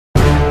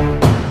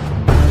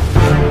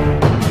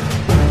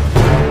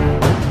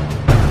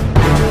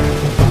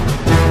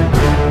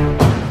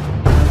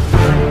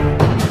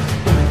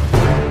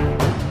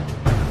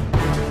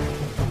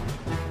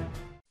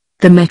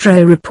The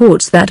Metro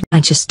reports that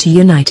Manchester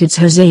United's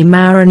Jose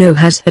Mourinho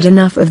has had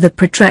enough of the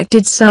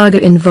protracted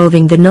saga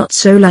involving the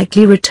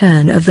not-so-likely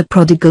return of the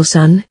prodigal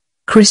son,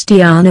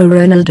 Cristiano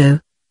Ronaldo,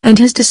 and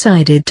has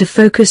decided to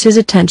focus his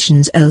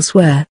attentions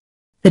elsewhere.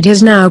 That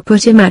has now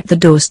put him at the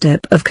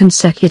doorstep of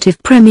consecutive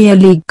Premier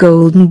League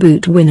Golden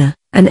Boot winner,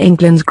 and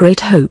England's great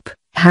hope,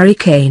 Harry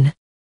Kane.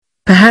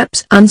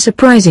 Perhaps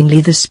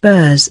unsurprisingly, the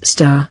Spurs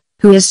star,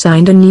 who has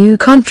signed a new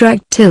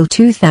contract till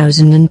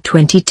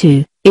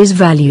 2022, is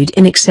valued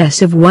in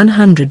excess of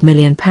 £100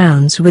 million,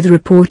 with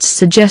reports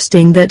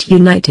suggesting that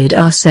United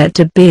are set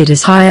to bid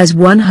as high as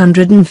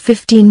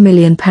 £115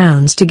 million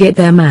to get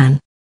their man.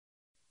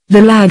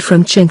 The lad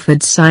from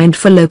Chingford signed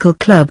for local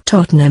club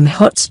Tottenham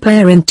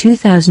Hotspur in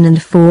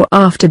 2004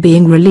 after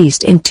being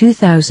released in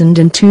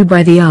 2002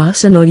 by the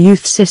Arsenal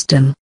youth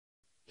system.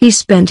 He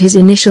spent his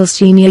initial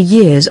senior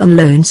years on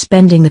loan,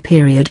 spending the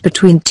period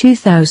between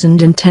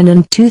 2010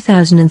 and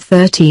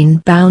 2013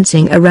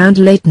 bouncing around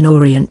Leyton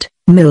Orient,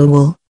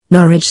 Millwall,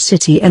 Norwich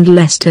City and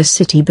Leicester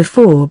City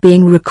before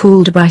being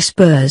recalled by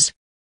Spurs.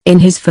 In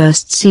his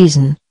first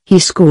season, he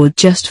scored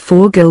just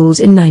 4 goals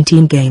in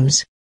 19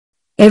 games.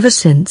 Ever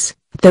since,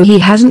 though he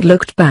hasn't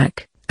looked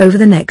back, over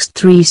the next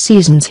 3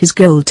 seasons his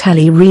goal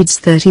tally reads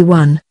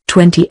 31,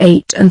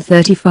 28 and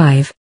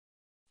 35.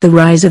 The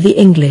rise of the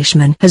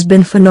Englishman has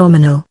been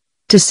phenomenal,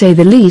 to say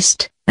the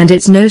least, and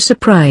it's no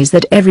surprise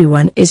that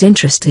everyone is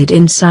interested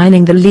in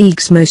signing the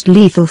league's most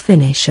lethal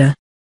finisher.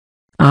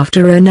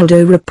 After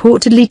Ronaldo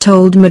reportedly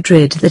told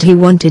Madrid that he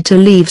wanted to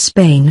leave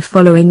Spain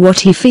following what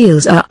he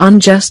feels are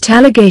unjust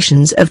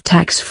allegations of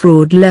tax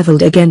fraud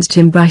leveled against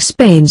him by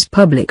Spain's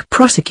public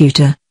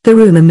prosecutor, the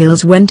rumour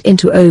mills went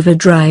into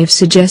overdrive,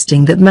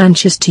 suggesting that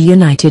Manchester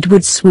United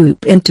would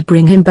swoop in to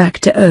bring him back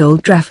to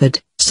Old Trafford,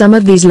 some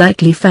of these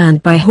likely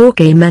fanned by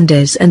Jorge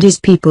Mendes and his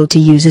people to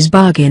use as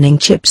bargaining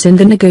chips in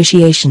the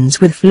negotiations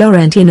with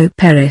Florentino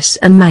Perez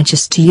and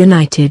Manchester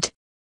United.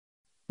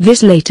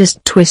 This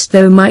latest twist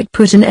though might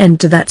put an end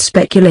to that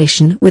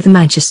speculation, with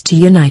Manchester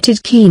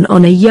United keen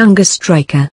on a younger striker.